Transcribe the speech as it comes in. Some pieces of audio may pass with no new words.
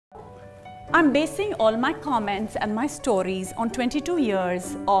I'm basing all my comments and my stories on 22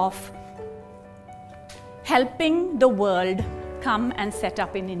 years of helping the world come and set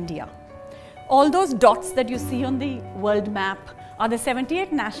up in India. All those dots that you see on the world map are the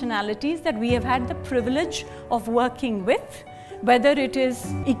 78 nationalities that we have had the privilege of working with, whether it is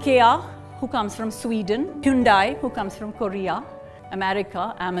IKEA, who comes from Sweden, Hyundai, who comes from Korea,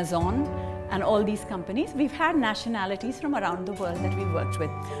 America, Amazon, and all these companies. We've had nationalities from around the world that we've worked with.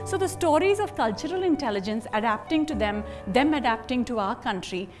 So the stories of cultural intelligence adapting to them adapting to our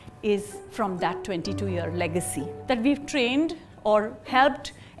country is from that 22-year legacy. That we've trained or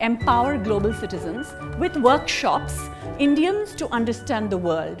helped empower global citizens with workshops, Indians to understand the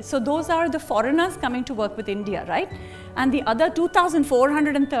world. So those are the foreigners coming to work with India, right? And the other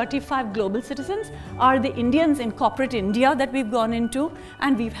 2,435 global citizens are the Indians in corporate India that we've gone into,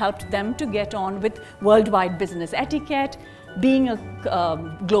 and we've helped them to get on with worldwide business etiquette, being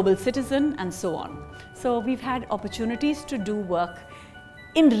a global citizen, and so on. So we've had opportunities to do work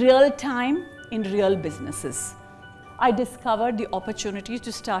in real time, in real businesses. I discovered the opportunity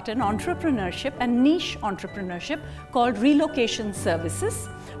to start an entrepreneurship, a niche entrepreneurship called Relocation Services,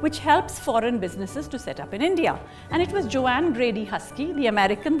 which helps foreign businesses to set up in India. And it was Joanne Grady Husky, the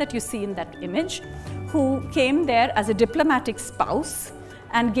American that you see in that image, who came there as a diplomatic spouse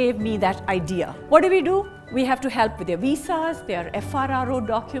and gave me that idea. What do? We have to help with their visas, their FRRO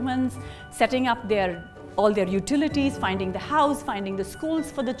documents, setting up all their utilities, finding the house, finding the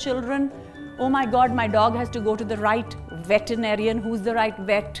schools for the children. Oh my God, my dog has to go to the right veterinarian. Who's the right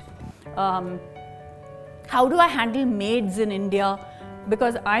vet? How do I handle maids in India?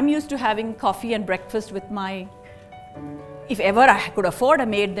 Because I'm used to having coffee and breakfast with if ever I could afford a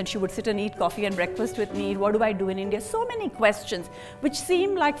maid, then she would sit and eat coffee and breakfast with me. What do I do in India? So many questions, which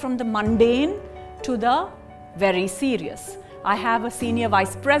seem like from the mundane to the very serious. I have a senior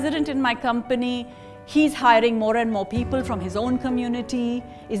vice president in my company. He's hiring more and more people from his own community.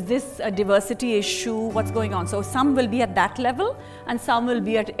 Is this a diversity issue? What's going on? So some will be at that level and some will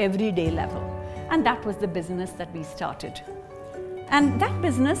be at everyday level. And that was the business that we started. And that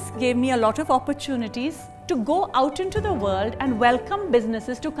business gave me a lot of opportunities to go out into the world and welcome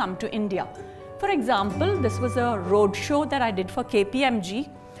businesses to come to India. For example, this was a road show that I did for KPMG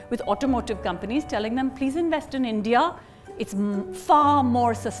with automotive companies, telling them, please invest in India. It's far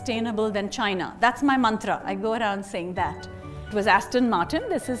more sustainable than China. That's my mantra. I go around saying that. It was Aston Martin.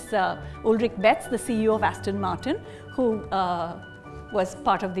 This is Ulrich Betz, the CEO of Aston Martin, who was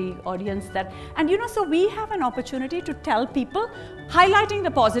part of the audience so we have an opportunity to tell people, highlighting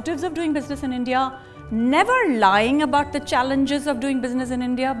the positives of doing business in India, never lying about the challenges of doing business in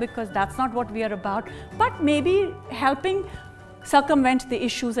India, because that's not what we are about, but maybe helping circumvent the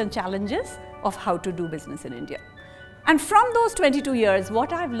issues and challenges of how to do business in India. And from those 22 years,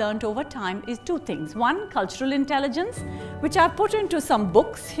 what I've learned over time is two things. One, cultural intelligence, which I've put into some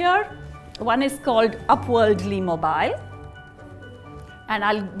books here. One is called Upworldly Mobile, and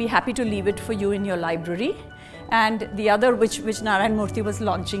I'll be happy to leave it for you in your library. And the other, which Narayan Murthy was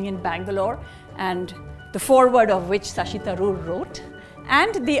launching in Bangalore, and the foreword of which Sashi Tharoor wrote.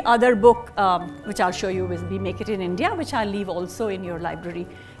 And the other book, which I'll show you, is We Make It in India, which I'll leave also in your library.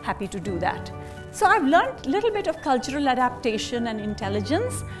 Happy to do that. So I've learned a little bit of cultural adaptation and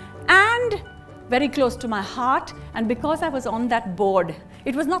intelligence, and very close to my heart. And because I was on that board,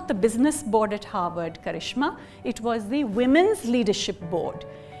 it was not the business board at Harvard, Karishma, it was the Women's Leadership Board.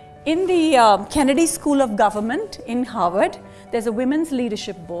 In the Kennedy School of Government in Harvard, there's a Women's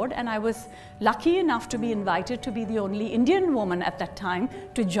Leadership Board, and I was lucky enough to be invited to be the only Indian woman at that time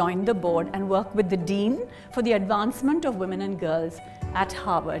to join the board and work with the Dean for the advancement of women and girls at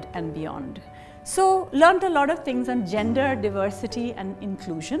Harvard and beyond. So, learned a lot of things on gender, diversity and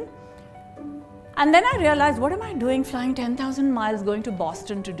inclusion. And then I realized, what am I doing flying 10,000 miles going to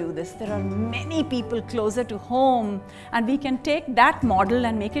Boston to do this? There are many people closer to home, and we can take that model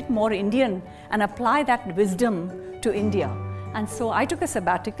and make it more Indian and apply that wisdom to India. And so I took a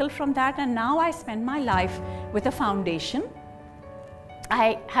sabbatical from that, and now I spend my life with a foundation.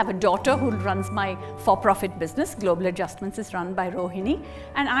 I have a daughter who runs my for-profit business. Global Adjustments is run by Rohini,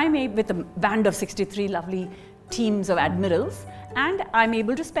 and I'm with a band of 63 lovely teams of admirals, and I'm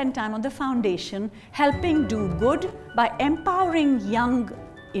able to spend time on the foundation helping do good by empowering young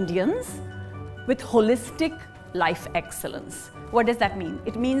Indians with holistic life excellence. What does that mean?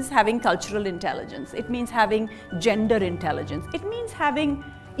 It means having cultural intelligence. It means having gender intelligence. It means having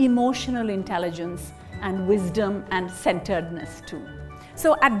emotional intelligence and wisdom and centeredness too.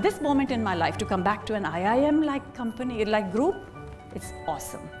 So at this moment in my life, to come back to an IIM-like company, like group, it's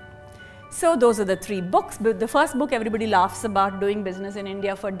awesome. So those are the 3 books. The first book everybody laughs about, Doing Business in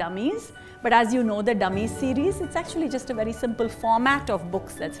India for Dummies. But as you know, the Dummies series, it's actually just a very simple format of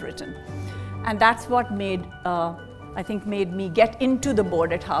books that's written. And that's what made, I think, made me get into the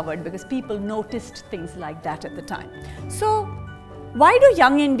board at Harvard, because people noticed things like that at the time. So why do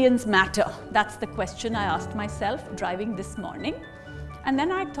young Indians matter? That's the question I asked myself driving this morning. And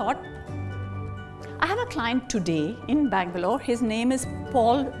then I thought, I have a client today in Bangalore. His name is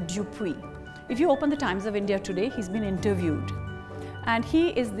Paul Dupuis. If you open the Times of India today, he's been interviewed. And he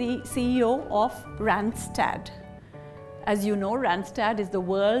is the CEO of Randstad. As you know, Randstad is the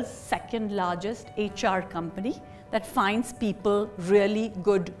world's 2nd largest HR company that finds people really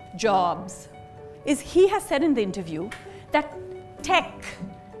good jobs. He has said in the interview that tech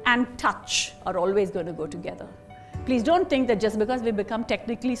and touch are always going to go together. Please don't think that just because we become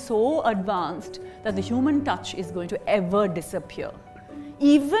technically so advanced that the human touch is going to ever disappear.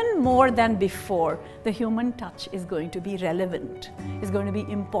 Even more than before, the human touch is going to be relevant. It's going to be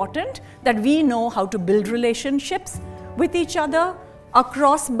important that we know how to build relationships with each other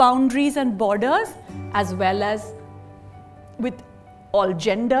across boundaries and borders, as well as with all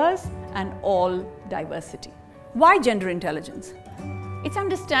genders and all diversity. Why gender intelligence? It's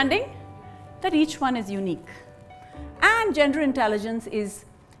understanding that each one is unique. And gender intelligence is,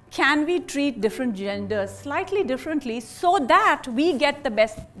 can we treat different genders slightly differently so that we get the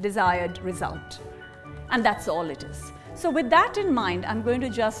best desired result? And that's all it is. So with that in mind, I'm going to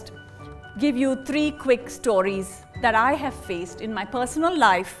just give you 3 quick stories that I have faced in my personal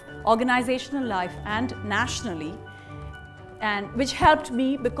life, organizational life, and nationally, and which helped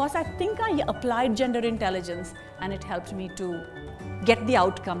me, because I think I applied gender intelligence and it helped me to get the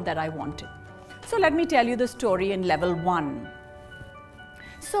outcome that I wanted. So let me tell you the story in level 1.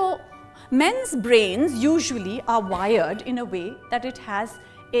 So men's brains usually are wired in a way that it has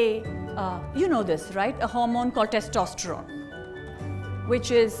a, you know this, right? A hormone called testosterone,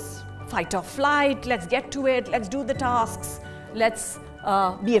 which is fight or flight, let's get to it, let's do the tasks, let's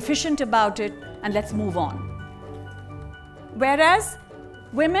be efficient about it, and let's move on. Whereas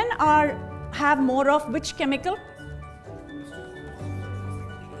women have more of which chemical?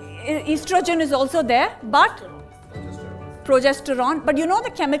 Estrogen is also there, but progesterone. But you know the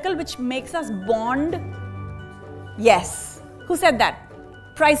chemical which makes us bond? Yes. Who said that?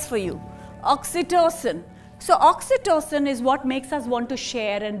 Prize for you. Oxytocin. So oxytocin is what makes us want to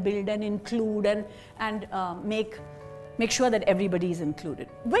share and build and include and make sure that everybody is included.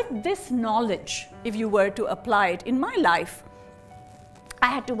 With this knowledge, if you were to apply it in my life, I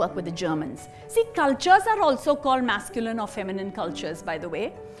had to work with the Germans. See, cultures are also called masculine or feminine cultures, by the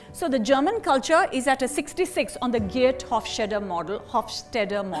way. So the German culture is at a 66 on the Geert-Hofstede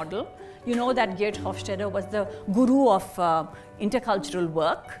model. You know that Geert-Hofstede was the guru of intercultural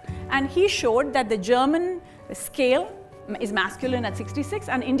work. And he showed that the German scale is masculine at 66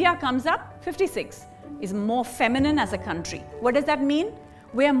 and India comes up 56, is more feminine as a country. What does that mean?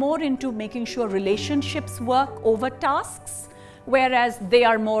 We are more into making sure relationships work over tasks, whereas they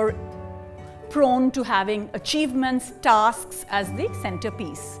are more prone to having achievements, tasks as the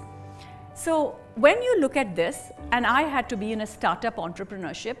centerpiece. So when you look at this, and I had to be in a startup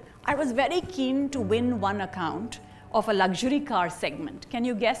entrepreneurship, I was very keen to win one account of a luxury car segment. Can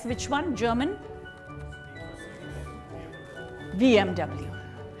you guess which one? German? BMW.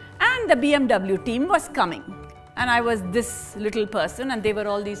 And the BMW team was coming. And I was this little person, and they were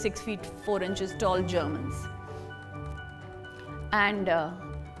all these 6 feet 4 inches tall Germans. And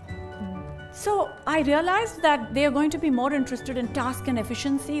so I realized that they are going to be more interested in task and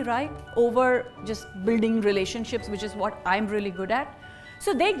efficiency, right, over just building relationships, which is what I'm really good at.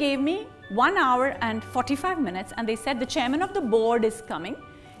 So they gave me 1 hour and 45 minutes, and they said the chairman of the board is coming.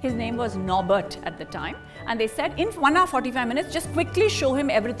 His name was Norbert at the time. And they said in 1 hour 45 minutes, just quickly show him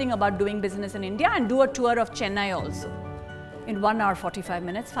everything about doing business in India and do a tour of Chennai also. In 1 hour 45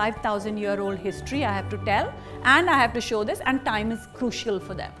 minutes, 5,000-year-old history I have to tell, and I have to show this, and time is crucial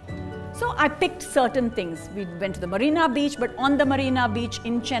for them. So I picked certain things. We went to the Marina Beach, but on the Marina Beach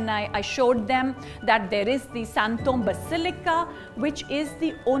in Chennai, I showed them that there is the Santom Basilica, which is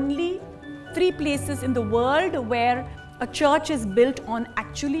the only 3 places in the world where a church is built on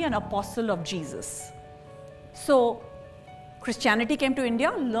actually an apostle of Jesus. So Christianity came to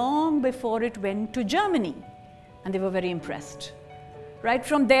India long before it went to Germany, and they were very impressed. Right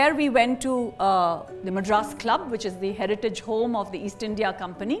from there, we went to the Madras Club, which is the heritage home of the East India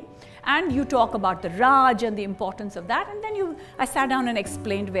Company. And you talk about the Raj and the importance of that. And then I sat down and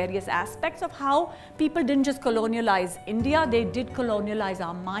explained various aspects of how people didn't just colonialize India, they did colonialize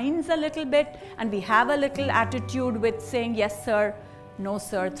our minds a little bit. And we have a little attitude with saying, yes, sir, no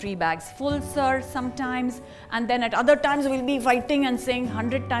sir, 3 bags full sir sometimes, and then at other times we'll be fighting and saying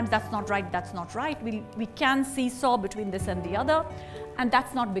 100 times that's not right, that's not right. We can seesaw between this and the other, and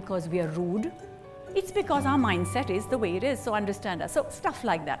that's not because we are rude. It's because our mindset is the way it is, so understand us. So stuff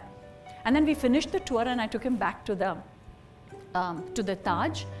like that. And then we finished the tour and I took him back to the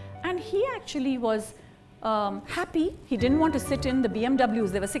Taj, and he actually was happy. He didn't want to sit in the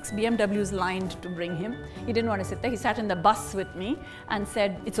BMWs. There were 6 BMWs lined to bring him. He didn't want to sit there. He sat in the bus with me and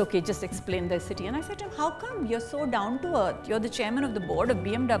said, it's okay, just explain the city. And I said to him, how come you're so down to earth? You're the chairman of the board of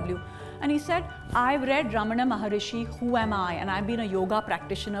BMW. And he said, I've read Ramana Maharishi, Who Am I? And I've been a yoga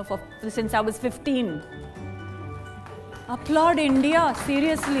practitioner since I was 15. Applaud India,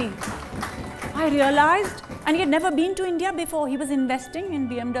 seriously. I realized, and he had never been to India before. He was investing in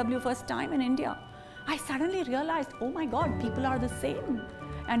BMW first time in India. I suddenly realized, oh my God, people are the same.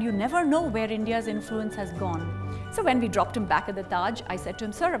 And you never know where India's influence has gone. So when we dropped him back at the Taj, I said to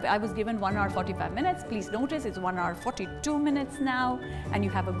him, sir, I was given 1 hour 45 minutes. Please notice it's 1 hour 42 minutes now, and you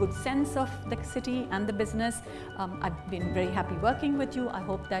have a good sense of the city and the business. I've been very happy working with you. I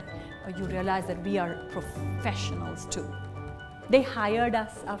hope that you realize that we are professionals too. They hired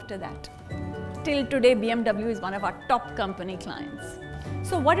us after that. Till today, BMW is one of our top company clients.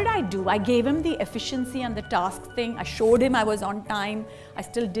 So what did I do? I gave him the efficiency and the task thing. I showed him I was on time. I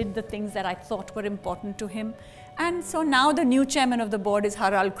still did the things that I thought were important to him. And so now the new chairman of the board is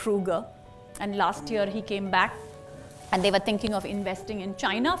Harald Kruger. And last year he came back and they were thinking of investing in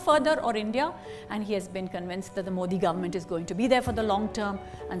China further or India. And he has been convinced that the Modi government is going to be there for the long term.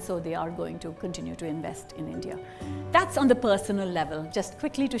 And so they are going to continue to invest in India. That's on the personal level, just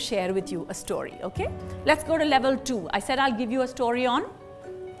quickly to share with you a story, okay? Let's go to level 2. I said I'll give you a story on,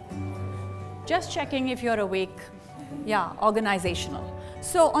 just checking if you're awake. Yeah, organizational.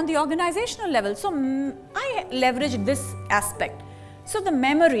 So on the organizational level, so I leveraged this aspect. So the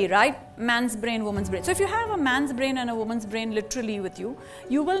memory, right? Man's brain, woman's brain. So if you have a man's brain and a woman's brain literally with you,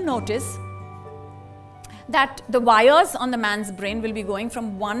 you will notice that the wires on the man's brain will be going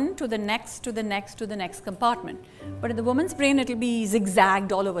from one to the next, to the next, to the next compartment. But in the woman's brain, it will be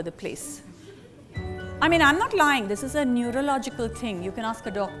zigzagged all over the place. I mean, I'm not lying. This is a neurological thing. You can ask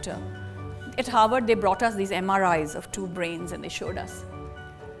a doctor. At Harvard, they brought us these MRIs of 2 brains and they showed us.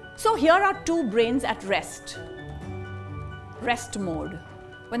 So here are 2 brains at rest. Rest mode.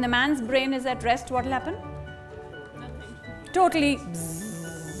 When the man's brain is at rest, what will happen? Nothing. Totally.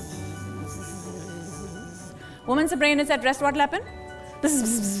 Woman's brain is at rest, what will happen?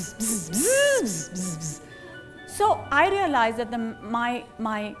 So I realized that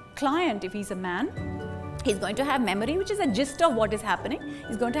my client, if he's a man, he's going to have memory, which is a gist of what is happening.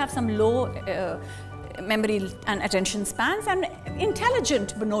 He's going to have some low memory and attention spans, and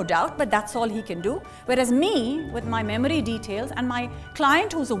intelligent, but no doubt, but that's all he can do. Whereas me, with my memory details, and my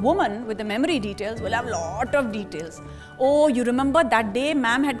client who's a woman with the memory details will have a lot of details. Oh, you remember that day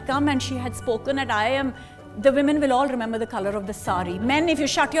ma'am had come and she had spoken at IIM. The women will all remember the color of the sari. Men, if you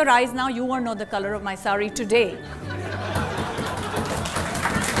shut your eyes now, you won't know the color of my sari today.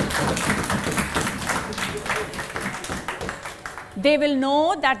 They will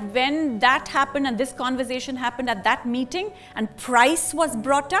know that when that happened and this conversation happened at that meeting and price was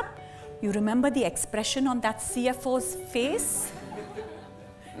brought up, you remember the expression on that CFO's face?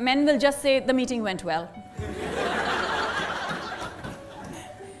 Men will just say, the meeting went well.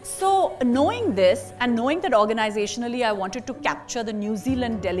 So knowing this and knowing that organizationally I wanted to capture the New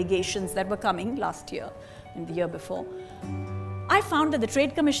Zealand delegations that were coming last year and the year before, I found that the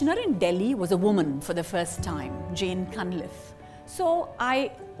trade commissioner in Delhi was a woman for the first time, Jane Cunliffe. So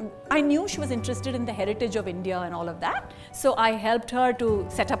I knew she was interested in the heritage of India and all of that. So I helped her to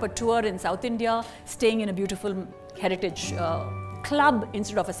set up a tour in South India, staying in a beautiful heritage club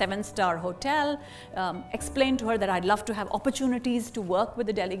instead of a 7-star hotel, explained to her that I'd love to have opportunities to work with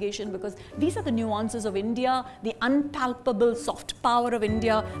the delegation because these are the nuances of India, the unpalpable soft power of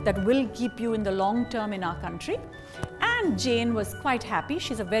India that will keep you in the long term in our country. And Jane was quite happy.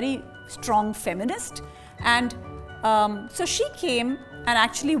 She's a very strong feminist, and so she came and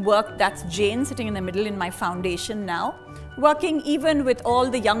actually worked. That's Jane sitting in the middle in my foundation now, working even with all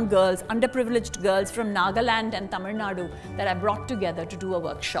the young girls, underprivileged girls from Nagaland and Tamil Nadu that I brought together to do a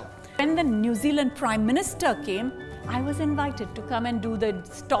workshop. When the New Zealand Prime Minister came, I was invited to come and do the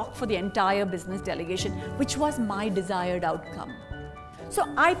talk for the entire business delegation, which was my desired outcome. So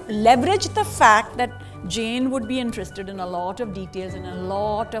I leveraged the fact that Jane would be interested in a lot of details and a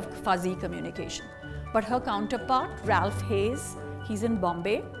lot of fuzzy communication. But her counterpart, Ralph Hayes, he's in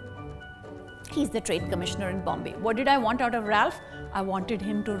Bombay. He's the trade commissioner in Bombay. What did I want out of Ralph? I wanted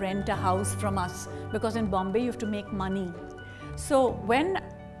him to rent a house from us because in Bombay you have to make money. So when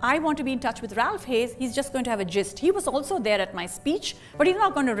I want to be in touch with Ralph Hayes, he's just going to have a gist. He was also there at my speech, but he's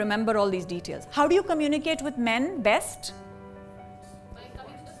not going to remember all these details. How do you communicate with men best? By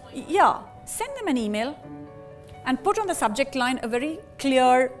coming to the point. Yeah, send them an email and put on the subject line a very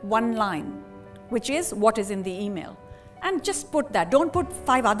clear one line, which is what is in the email. And just put that. Don't put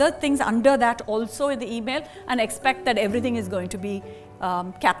 5 other things under that also in the email and expect that everything is going to be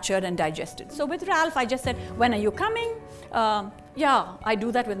captured and digested. So with Ralph, I just said, when are you coming? Yeah, I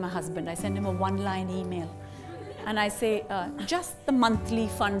do that with my husband. I send him a one-line email. And I say, just the monthly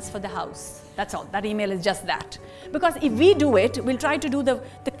funds for the house. That's all. That email is just that. Because if we do it, we'll try to do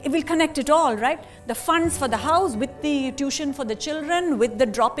we'll connect it all, right? The funds for the house with the tuition for the children, with the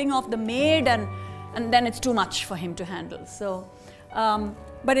dropping of the maid, and then it's too much for him to handle. So,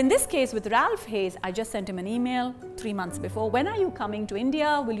 but in this case with Ralph Hayes, I just sent him an email 3 months before. When are you coming to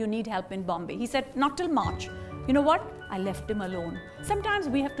India? Will you need help in Bombay? He said, not till March. You know what? I left him alone. Sometimes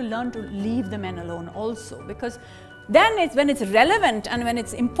we have to learn to leave the men alone also, because then when it's relevant and when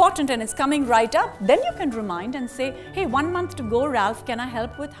it's important and it's coming right up, then you can remind and say, hey, 1 month to go, Ralph, can I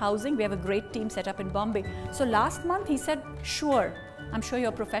help with housing? We have a great team set up in Bombay. So last month he said, sure. I'm sure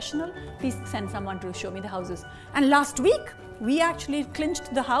you're professional. Please send someone to show me the houses. And last week, we actually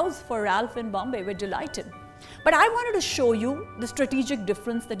clinched the house for Ralph in Bombay. We're delighted. But I wanted to show you the strategic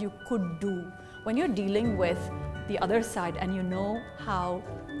difference that you could do when you're dealing with the other side and you know how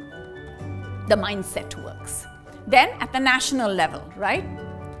the mindset works. Then at the national level, right?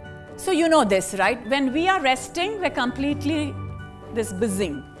 So you know this, right? When we are resting, we're completely this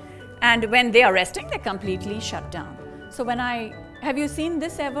buzzing. And when they are resting, they're completely shut down. So have you seen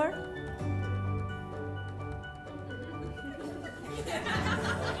this ever?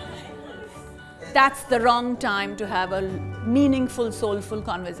 That's the wrong time to have a meaningful, soulful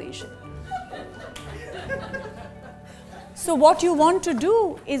conversation. So what you want to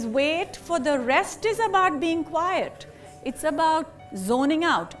do is wait for the rest is about being quiet. It's about zoning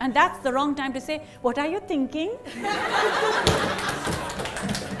out. And that's the wrong time to say, what are you thinking?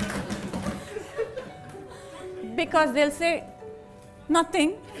 Because they'll say,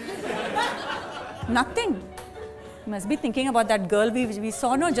 nothing. Nothing. You must be thinking about that girl we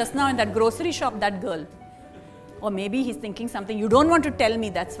saw just now in that grocery shop, that girl. Or maybe he's thinking something you don't want to tell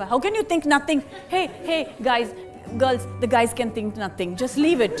me, that's why. How can you think nothing? Hey, guys, girls, the guys can think nothing. Just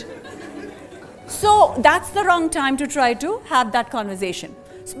leave it. So that's the wrong time to try to have that conversation.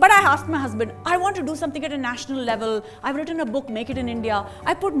 But I asked my husband, I want to do something at a national level. I've written a book, Make It in India.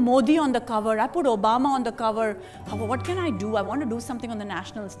 I put Modi on the cover. I put Obama on the cover. What can I do? I want to do something on the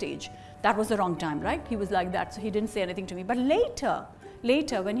national stage. That was the wrong time, right? He was like that, so he didn't say anything to me. But later,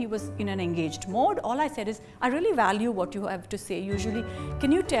 when he was in an engaged mode, all I said is, I really value what you have to say. Usually,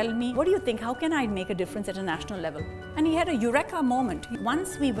 can you tell me, what do you think? How can I make a difference at a national level? And he had a eureka moment.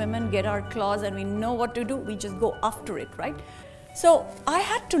 Once we women get our claws and we know what to do, we just go after it, right? So I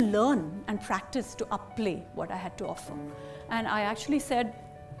had to learn and practice to upplay what I had to offer. And I actually said,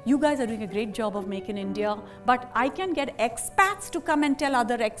 you guys are doing a great job of Make in India, but I can get expats to come and tell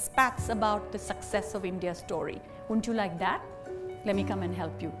other expats about the success of India's story. Wouldn't you like that? Let me come and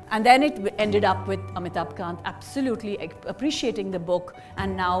help you. And then it ended up with Amitabh Kant absolutely appreciating the book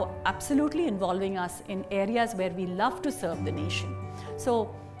and now absolutely involving us in areas where we love to serve the nation.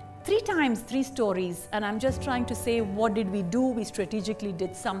 So 3 times, 3 stories, and I'm just trying to say, what did we do? We strategically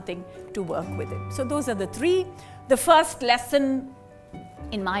did something to work with it. So those are the 3. The first lesson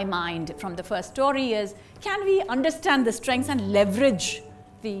in my mind from the first story is, can we understand the strengths and leverage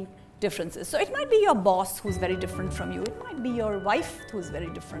the differences? So it might be your boss who's very different from you. It might be your wife who's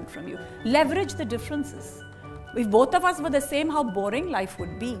very different from you. Leverage the differences. If both of us were the same, how boring life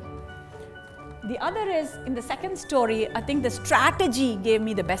would be. The other is, in the second story, I think the strategy gave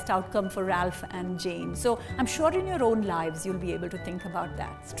me the best outcome for Ralph and Jane. So I'm sure in your own lives, you'll be able to think about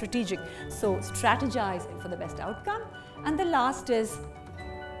that, strategic. So strategize for the best outcome. And the last is,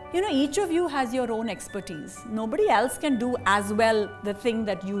 each of you has your own expertise. Nobody else can do as well the thing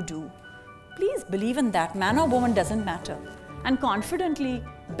that you do. Please believe in that. Man or woman doesn't matter. And confidently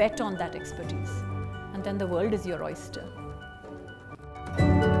bet on that expertise. And then the world is your oyster.